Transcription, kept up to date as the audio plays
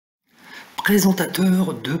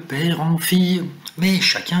Présentateur de père en fille, mais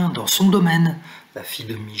chacun dans son domaine. La fille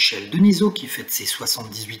de Michel Denisot, qui fête ses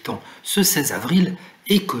 78 ans ce 16 avril,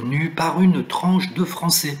 est connue par une tranche de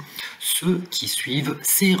français, ceux qui suivent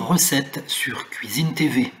ses recettes sur Cuisine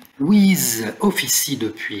TV. Louise officie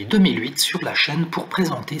depuis 2008 sur la chaîne pour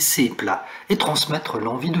présenter ses plats et transmettre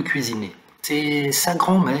l'envie de cuisiner. C'est sa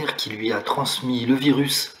grand-mère qui lui a transmis le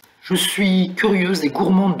virus. Je suis curieuse et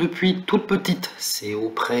gourmande depuis toute petite. C'est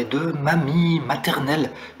auprès de mamie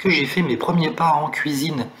maternelle que j'ai fait mes premiers pas en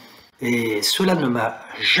cuisine. Et cela ne m'a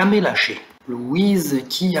jamais lâché. Louise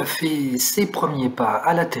qui a fait ses premiers pas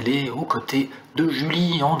à la télé aux côtés de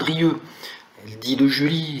Julie Andrieux. Elle dit de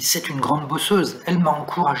Julie, c'est une grande bosseuse. Elle m'a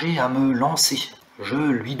encouragé à me lancer. Je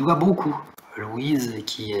lui dois beaucoup. Louise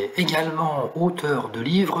qui est également auteure de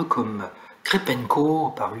livres comme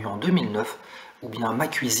Crépenco, paru en 2009, ou bien Ma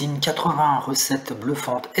cuisine, 80 recettes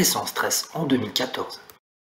bluffantes et sans stress en 2014.